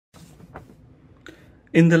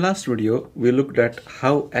In the last video, we looked at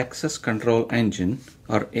how Access Control Engine,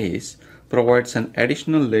 or ACE, provides an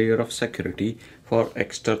additional layer of security for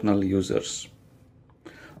external users.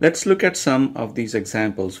 Let's look at some of these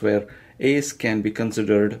examples where ACE can be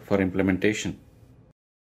considered for implementation.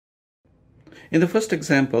 In the first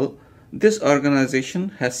example, this organization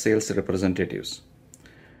has sales representatives.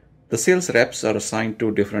 The sales reps are assigned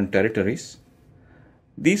to different territories.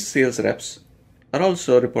 These sales reps are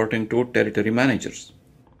also reporting to territory managers.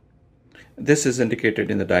 This is indicated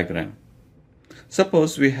in the diagram.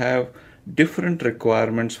 Suppose we have different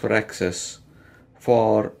requirements for access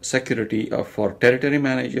for security for territory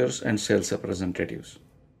managers and sales representatives.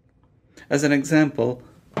 As an example,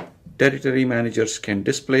 territory managers can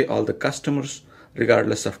display all the customers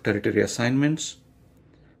regardless of territory assignments.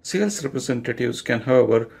 Sales representatives can,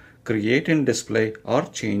 however, create and display or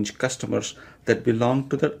change customers that belong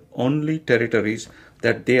to the only territories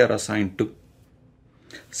that they are assigned to.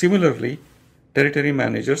 Similarly, territory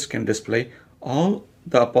managers can display all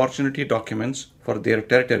the opportunity documents for their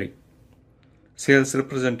territory. Sales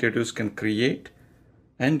representatives can create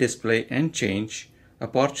and display and change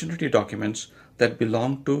opportunity documents that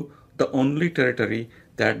belong to the only territory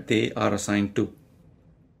that they are assigned to.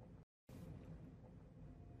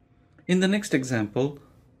 In the next example,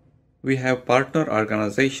 we have partner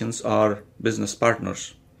organizations or business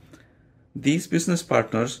partners. These business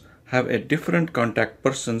partners have a different contact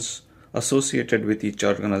persons associated with each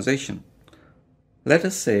organization. Let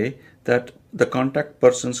us say that the contact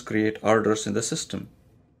persons create orders in the system.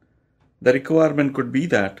 The requirement could be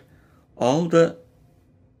that all the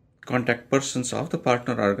contact persons of the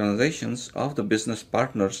partner organizations of the business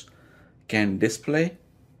partners can display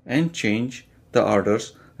and change the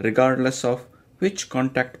orders regardless of which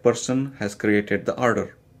contact person has created the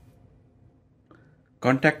order.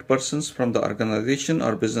 Contact persons from the organization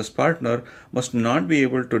or business partner must not be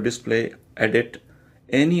able to display, edit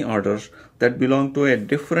any orders that belong to a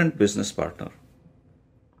different business partner.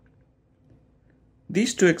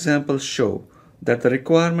 These two examples show that the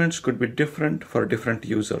requirements could be different for different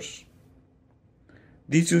users.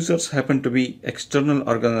 These users happen to be external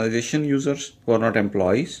organization users who are not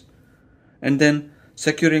employees, and then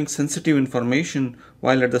securing sensitive information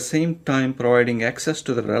while at the same time providing access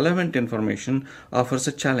to the relevant information offers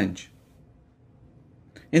a challenge.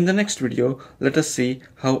 In the next video, let us see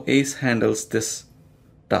how ACE handles this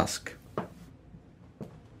task.